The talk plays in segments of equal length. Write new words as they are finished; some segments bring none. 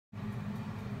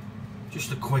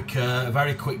Just a quick,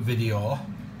 very quick video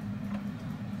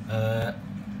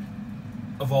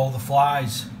of all the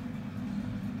flies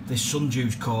this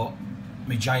sundew's caught.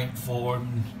 My giant fork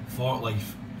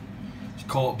leaf. It's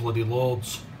caught bloody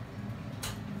loads.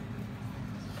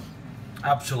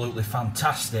 Absolutely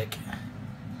fantastic.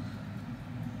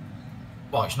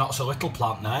 Well, it's not so little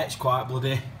plant now. It's quite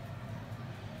bloody.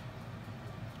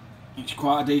 It's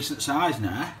quite a decent size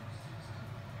now.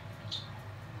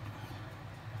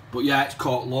 But yeah, it's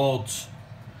caught loads.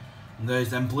 And there's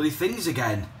them bloody things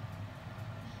again.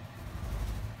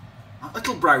 Like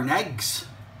little brown eggs.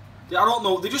 I don't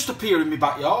know, they just appear in my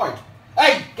backyard.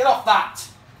 Hey, get off that!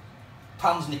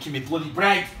 Pan's nicking me bloody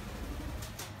bread.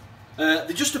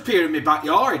 They just appear in my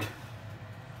backyard.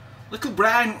 Little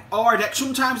brown hard eggs.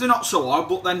 Sometimes they're not so hard,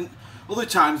 but then other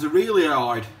times they're really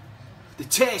hard. They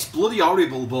taste bloody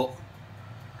horrible, but,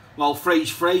 well, freeze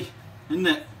free, isn't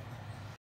it?